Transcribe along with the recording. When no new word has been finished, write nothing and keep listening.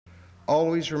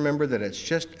always remember that it's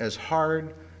just as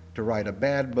hard to write a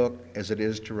bad book as it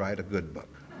is to write a good book.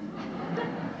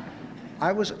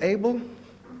 I was able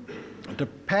to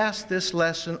pass this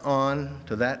lesson on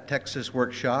to that Texas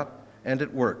workshop, and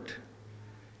it worked.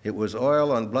 It was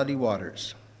oil on bloody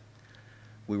waters.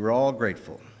 We were all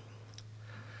grateful.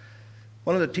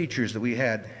 One of the teachers that we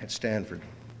had at Stanford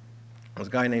was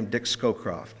a guy named Dick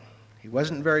Scowcroft. He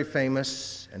wasn't very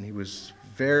famous, and he was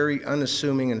very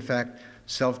unassuming, in fact,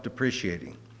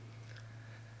 self-depreciating.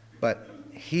 But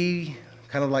he,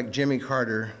 kind of like Jimmy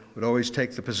Carter, would always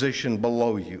take the position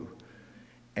below you,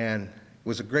 and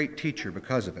was a great teacher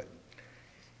because of it.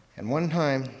 And one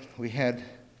time, we had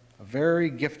a very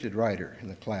gifted writer in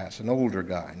the class, an older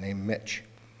guy named Mitch.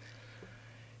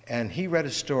 And he read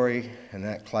a story in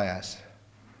that class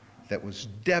that was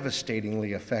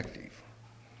devastatingly effective.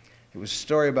 It was a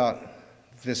story about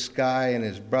this guy and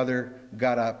his brother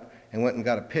got up and went and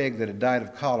got a pig that had died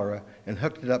of cholera and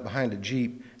hooked it up behind a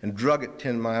Jeep and drug it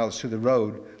 10 miles through the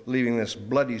road, leaving this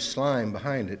bloody slime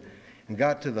behind it, and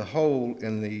got to the hole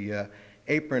in the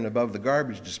apron above the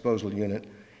garbage disposal unit,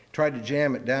 tried to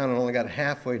jam it down and only got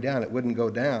halfway down. It wouldn't go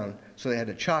down, so they had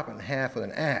to chop it in half with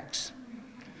an axe.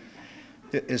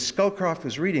 As Scowcroft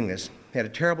was reading this, he had a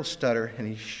terrible stutter and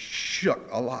he shook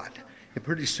a lot. And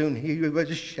pretty soon he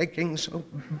was shaking so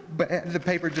bad, the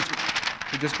paper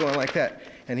was just going like that.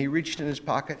 And he reached in his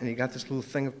pocket and he got this little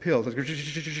thing of pills,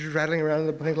 rattling around in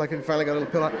the place like he finally got a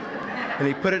little pill out. And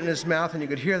he put it in his mouth and you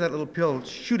could hear that little pill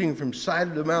shooting from side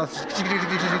of the mouth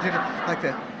like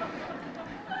that.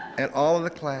 And all of the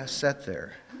class sat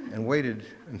there and waited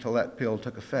until that pill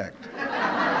took effect.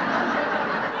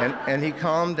 And he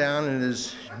calmed down and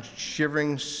his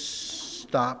shivering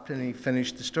stopped and he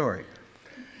finished the story.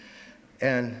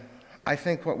 And I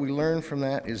think what we learn from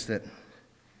that is that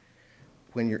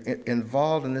when you're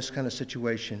involved in this kind of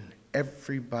situation,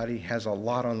 everybody has a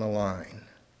lot on the line,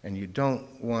 and you don't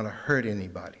want to hurt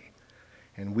anybody.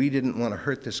 And we didn't want to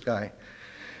hurt this guy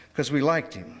because we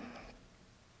liked him.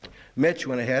 Mitch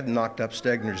went ahead and knocked up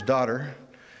Stegner's daughter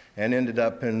and ended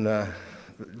up in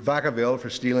Vacaville for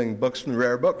stealing books from the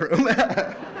rare book room.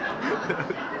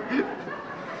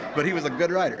 But he was a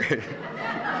good writer.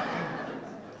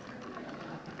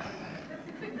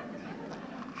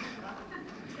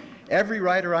 Every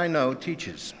writer I know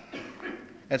teaches.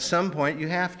 At some point you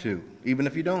have to, even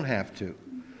if you don't have to.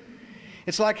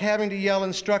 It's like having to yell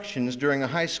instructions during a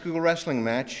high school wrestling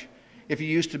match if you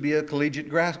used to be a collegiate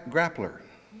grappler.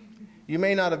 You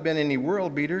may not have been any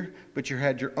world beater, but you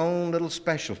had your own little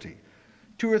specialty.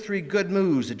 2 or 3 good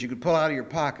moves that you could pull out of your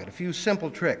pocket, a few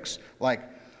simple tricks like,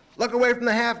 look away from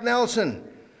the half Nelson,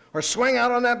 or swing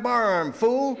out on that bar arm,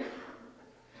 fool.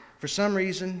 For some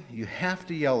reason, you have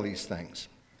to yell these things.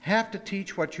 Have to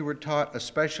teach what you were taught,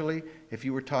 especially if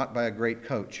you were taught by a great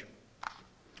coach.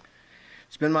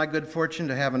 It's been my good fortune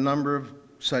to have a number of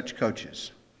such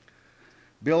coaches.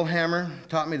 Bill Hammer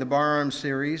taught me the bar arm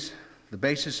series, the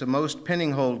basis of most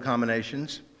pinning hold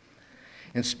combinations.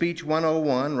 In Speech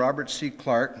 101, Robert C.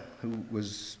 Clark, who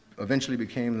eventually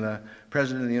became the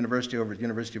president of the university over at the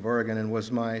University of Oregon and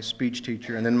was my speech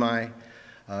teacher and then my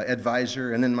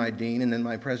advisor and then my dean and then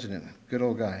my president. Good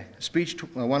old guy. Speech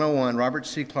 101, Robert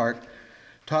C. Clark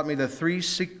taught me the 3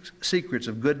 secrets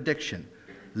of good diction: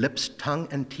 lips, tongue,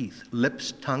 and teeth.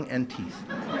 Lips, tongue, and teeth.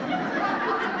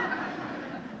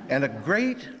 And a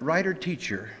great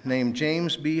writer-teacher named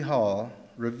James B. Hall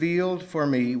revealed for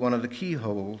me one of the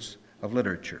keyholes of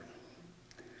literature.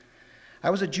 I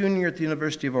was a junior at the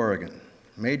University of Oregon,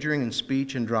 majoring in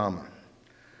speech and drama.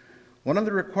 One of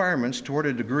the requirements toward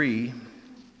a degree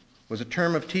was a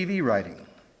term of TV writing.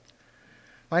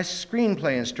 My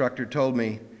screenplay instructor told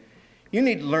me, you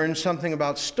need to learn something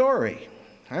about story.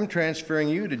 I'm transferring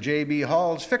you to J.B.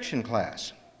 Hall's fiction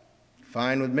class.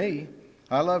 Fine with me.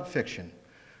 I love fiction,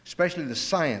 especially the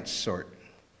science sort.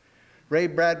 Ray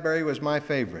Bradbury was my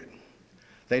favorite.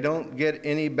 They don't get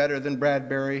any better than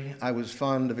Bradbury, I was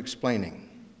fond of explaining.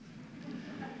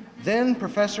 Then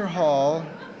Professor Hall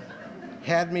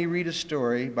had me read a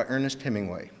story by Ernest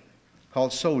Hemingway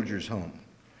called Soldier's Home,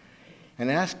 and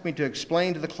asked me to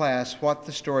explain to the class what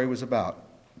the story was about.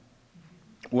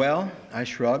 Well, I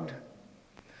shrugged.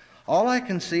 All I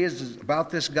can see is about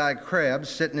this guy Krebs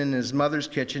sitting in his mother's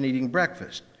kitchen eating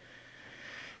breakfast.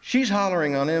 She's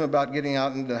hollering on him about getting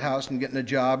out into the house and getting a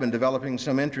job and developing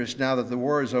some interest now that the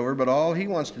war is over, but all he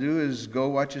wants to do is go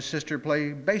watch his sister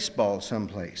play baseball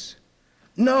someplace.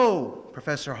 No,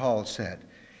 Professor Hall said.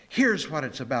 Here's what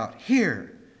it's about.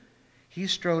 Here. He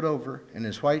strode over in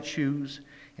his white shoes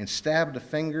and stabbed a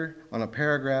finger on a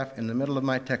paragraph in the middle of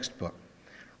my textbook.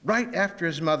 right after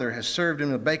his mother has served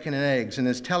him the bacon and eggs and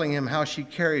is telling him how she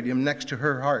carried him next to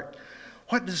her heart.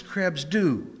 What does Krebs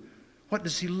do? What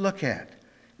does he look at?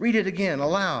 Read it again,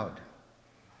 aloud.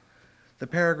 The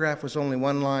paragraph was only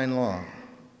one line long.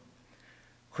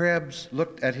 Krebs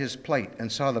looked at his plate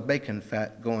and saw the bacon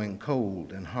fat going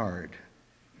cold and hard.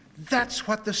 That's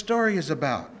what the story is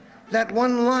about. That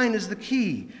one line is the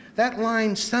key. That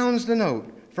line sounds the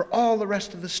note for all the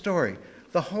rest of the story.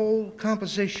 The whole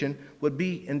composition would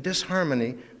be in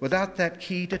disharmony without that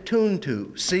key to tune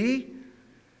to. See?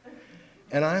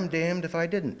 And I'm damned if I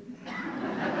didn't.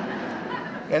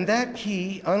 And that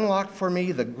key unlocked for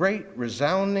me the great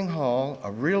resounding hall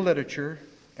of real literature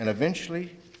and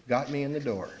eventually got me in the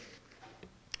door.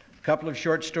 A couple of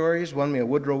short stories won me a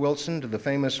Woodrow Wilson to the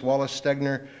famous Wallace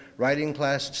Stegner writing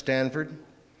class at Stanford.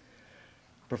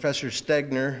 Professor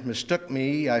Stegner mistook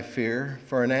me, I fear,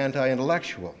 for an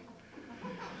anti-intellectual,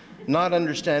 not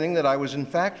understanding that I was in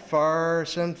fact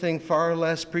something far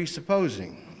less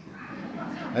presupposing,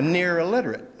 a near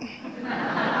illiterate,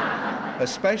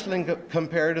 especially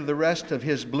compared to the rest of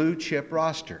his blue chip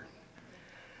roster.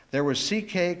 There was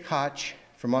C.K. Koch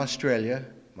from Australia,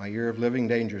 My Year of Living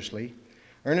Dangerously,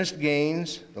 Ernest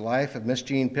Gaines, The Life of Miss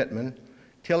Jean Pittman,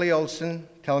 Tilly Olson,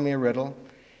 Tell Me a Riddle,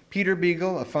 Peter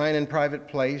Beagle, A Fine and Private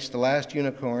Place, The Last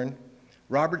Unicorn,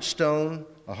 Robert Stone,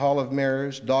 A Hall of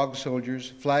Mirrors, Dog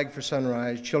Soldiers, Flag for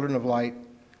Sunrise, Children of Light,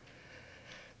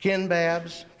 Ken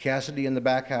Babbs, Cassidy in the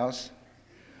Back House,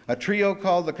 a trio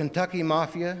called the Kentucky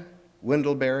Mafia,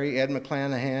 Wendell Berry, Ed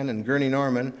McClanahan, and Gurney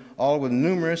Norman, all with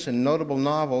numerous and notable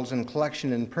novels and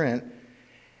collection in print,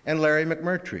 and Larry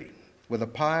McMurtry, with a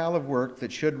pile of work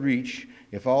that should reach,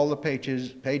 if all the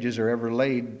pages are ever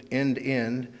laid end to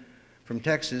end, from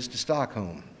Texas to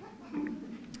Stockholm.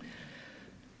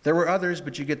 There were others,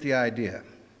 but you get the idea.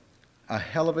 A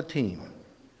hell of a team,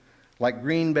 like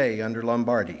Green Bay under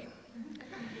Lombardi.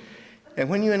 And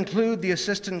when you include the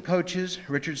assistant coaches,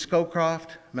 Richard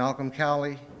Scowcroft, Malcolm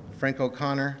Cowley, Frank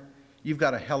O'Connor, you've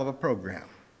got a hell of a program.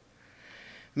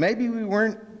 Maybe we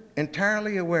weren't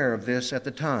entirely aware of this at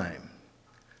the time.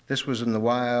 This was in the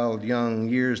wild, young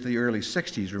years of the early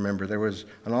 60s, remember. There was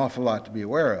an awful lot to be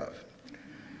aware of.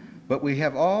 But we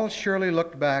have all surely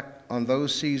looked back on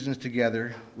those seasons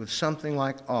together with something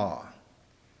like awe.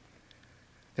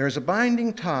 There is a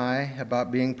binding tie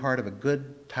about being part of a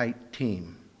good, tight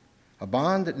team, a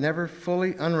bond that never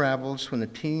fully unravels when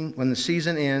the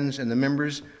season ends and the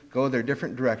members go their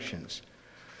different directions.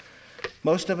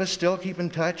 Most of us still keep in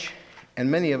touch,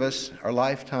 and many of us are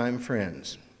lifetime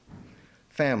friends.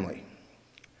 Family.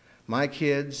 My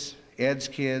kids, Ed's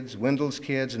kids, Wendell's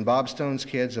kids, and Bob Stone's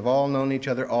kids have all known each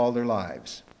other all their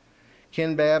lives.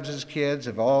 Ken Babbs's kids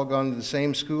have all gone to the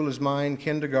same school as mine,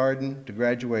 kindergarten to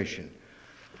graduation.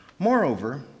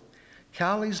 Moreover,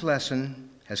 Cowley's lesson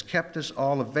has kept us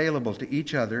all available to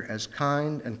each other as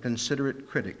kind and considerate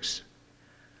critics.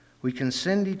 We can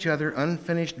send each other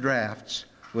unfinished drafts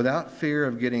without fear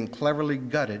of getting cleverly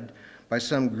gutted by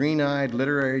some green-eyed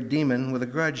literary demon with a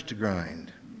grudge to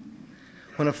grind.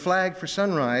 When A Flag for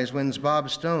Sunrise wins Bob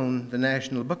Stone the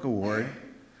National Book Award,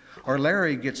 or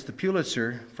Larry gets the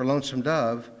Pulitzer for Lonesome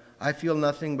Dove, I feel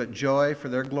nothing but joy for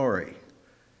their glory.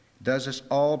 It does us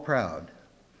all proud.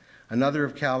 Another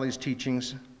of Cowley's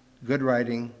teachings, good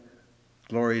writing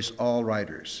glories all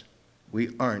writers.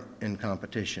 We aren't in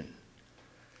competition.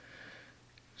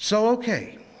 So,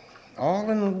 okay, all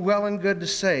well and good to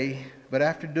say, but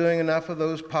after doing enough of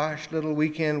those posh little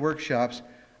weekend workshops,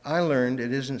 I learned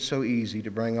it isn't so easy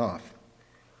to bring off.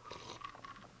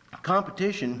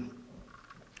 Competition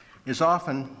is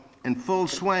often in full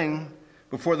swing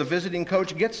before the visiting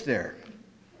coach gets there.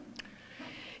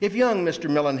 If young Mr.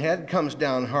 Melonhead comes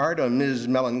down hard on Ms.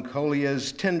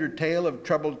 Melancholia's tender tale of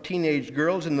troubled teenage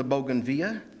girls in the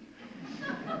Bougainvillea,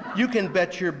 you can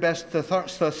bet your best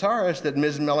thesaurus that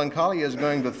Ms. Melancholia is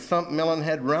going to thump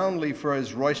Melonhead roundly for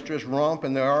his roisterous romp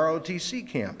in the ROTC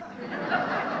camp.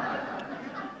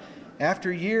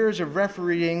 After years of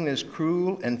refereeing this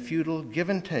cruel and futile give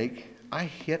and take, I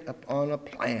hit upon a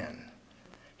plan.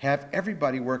 Have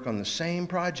everybody work on the same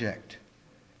project.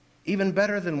 Even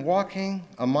better than walking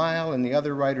a mile in the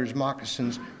other writer's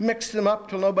moccasins, mix them up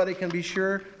till nobody can be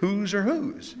sure whose are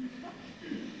whose.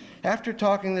 After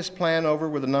talking this plan over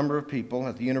with a number of people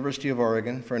at the University of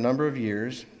Oregon for a number of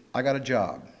years, I got a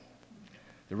job.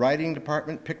 The writing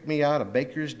department picked me out a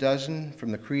baker's dozen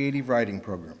from the creative writing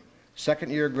program.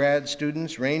 Second-year grad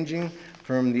students ranging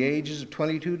from the ages of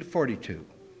 22 to 42.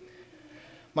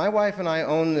 My wife and I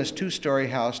own this two-story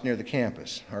house near the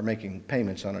campus, or making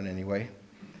payments on it anyway.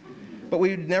 But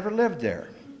we'd never lived there.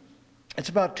 It's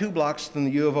about 2 blocks from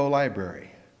the U of O library.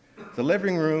 The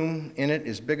living room in it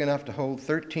is big enough to hold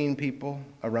 13 people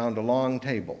around a long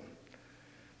table.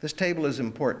 This table is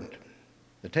important.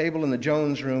 The table in the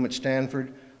Jones room at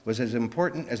Stanford was as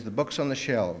important as the books on the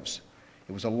shelves.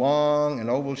 It was a long and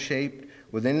oval-shaped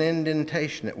with an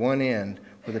indentation at one end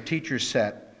where the teacher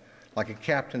sat like a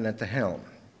captain at the helm.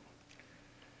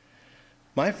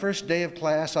 My first day of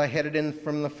class, I headed in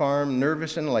from the farm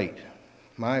nervous and late.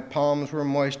 My palms were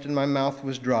moist and my mouth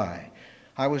was dry.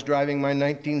 I was driving my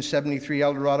 1973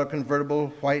 Eldorado convertible,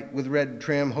 white with red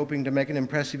trim, hoping to make an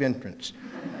impressive entrance.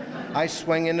 I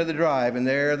swing into the drive, and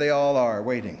there they all are,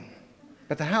 waiting.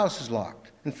 But the house is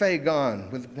locked, and Faye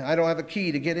gone. I don't have a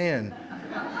key to get in.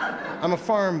 I'm a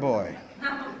farm boy.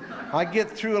 I get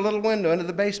through a little window into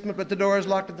the basement, but the door is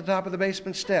locked at the top of the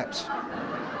basement steps.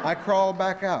 I crawl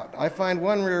back out. I find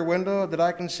one rear window that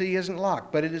I can see isn't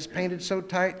locked, but it is painted so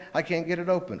tight I can't get it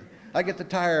open. I get the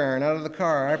tire iron out of the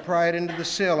car. I pry it into the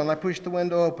sill, and I push the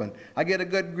window open. I get a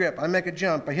good grip. I make a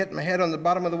jump. I hit my head on the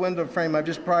bottom of the window frame I've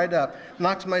just pried up,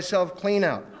 knocks myself clean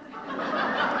out.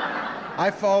 I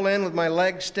fall in with my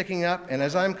legs sticking up, and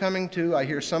as I'm coming to, I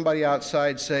hear somebody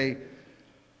outside say,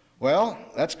 "Well,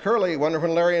 that's Curly. Wonder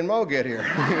when Larry and Moe get here."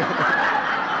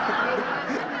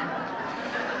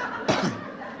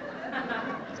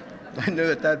 I knew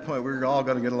at that point we were all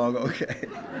going to get along okay.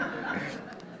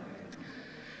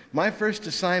 My first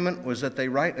assignment was that they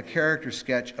write a character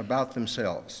sketch about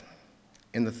themselves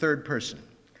in the third person.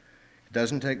 It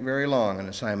doesn't take very long, an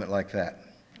assignment like that.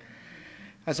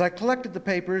 As I collected the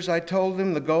papers, I told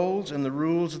them the goals and the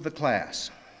rules of the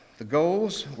class. The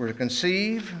goals were to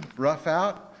conceive, rough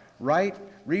out, write,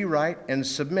 rewrite, and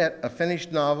submit a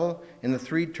finished novel in the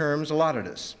 3 terms allotted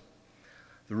us.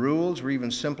 The rules were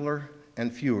even simpler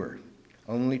and fewer,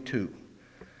 only 2.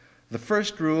 The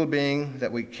first rule being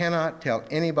that we cannot tell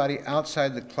anybody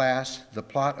outside the class the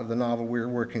plot of the novel we're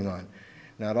working on.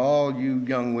 Now, to all you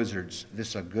young wizards, this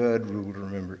is a good rule to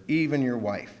remember, even your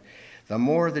wife. The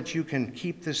more that you can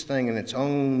keep this thing in its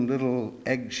own little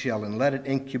eggshell and let it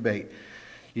incubate,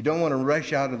 you don't want to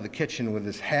rush out of the kitchen with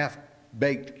this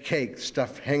half-baked cake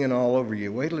stuff hanging all over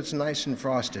you. Wait till it's nice and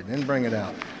frosted, then bring it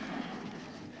out.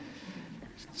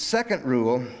 Second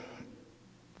rule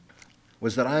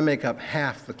was that I make up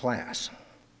half the class.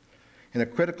 In a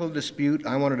critical dispute,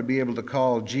 I wanted to be able to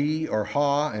call gee or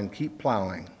haw and keep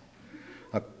plowing.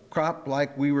 A crop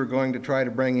like we were going to try to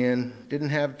bring in didn't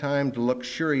have time to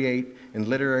luxuriate in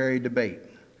literary debate.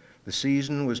 The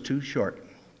season was too short.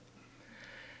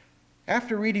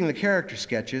 After reading the character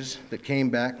sketches that came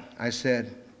back, I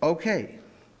said, "Okay,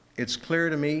 it's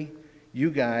clear to me you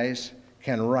guys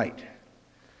can write.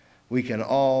 We can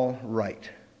all write.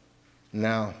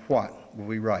 Now what will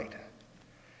we write?"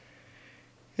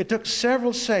 It took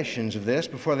several sessions of this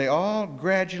before they all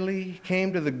gradually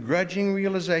came to the grudging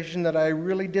realization that I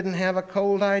really didn't have a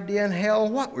cold idea in hell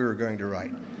what we were going to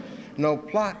write. No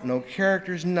plot, no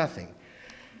characters, nothing.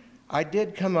 I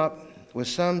did come up with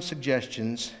some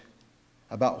suggestions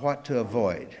about what to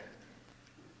avoid.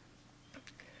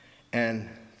 And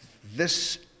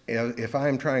this, if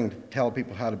I'm trying to tell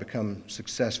people how to become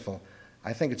successful,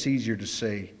 I think it's easier to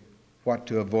say what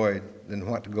to avoid than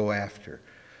what to go after.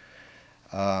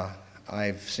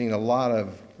 I've seen a lot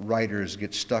of writers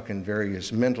get stuck in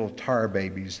various mental tar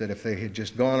babies that if they had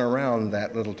just gone around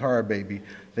that little tar baby,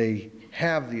 they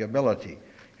have the ability.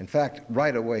 In fact,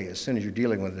 right away, as soon as you're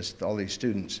dealing with this, all these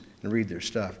students and read their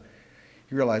stuff,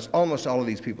 you realize almost all of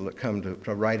these people that come to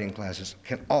writing classes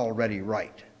can already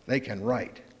write. They can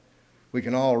write. We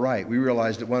can all write. We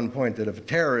realized at one point that if a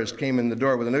terrorist came in the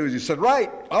door with a news, he said, "Write,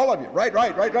 all of you, write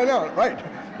right now, write,"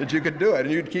 that you could do it,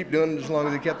 and you'd keep doing it as long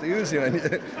as you kept the Uzi on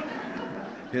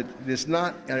you. It's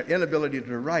not our inability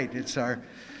to write, it's our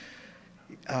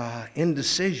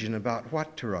indecision about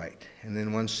what to write. And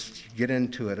then once you get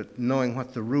into it, knowing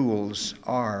what the rules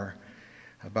are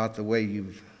about the way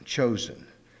you've chosen.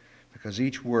 Because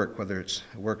each work, whether it's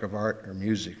a work of art or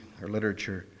music or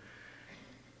literature,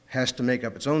 has to make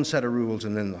up its own set of rules,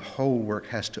 and then the whole work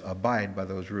has to abide by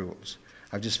those rules.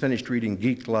 I've just finished reading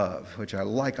Geek Love, which I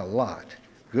like a lot.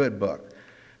 Good book.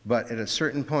 But at a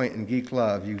certain point in Geek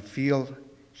Love, you feel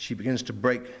she begins to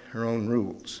break her own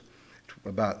rules.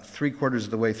 About 3/4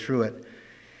 of the way through it,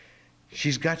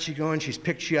 she's got you going, she's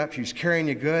picked you up, she's carrying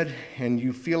you good, and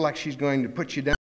you feel like she's going to put you down.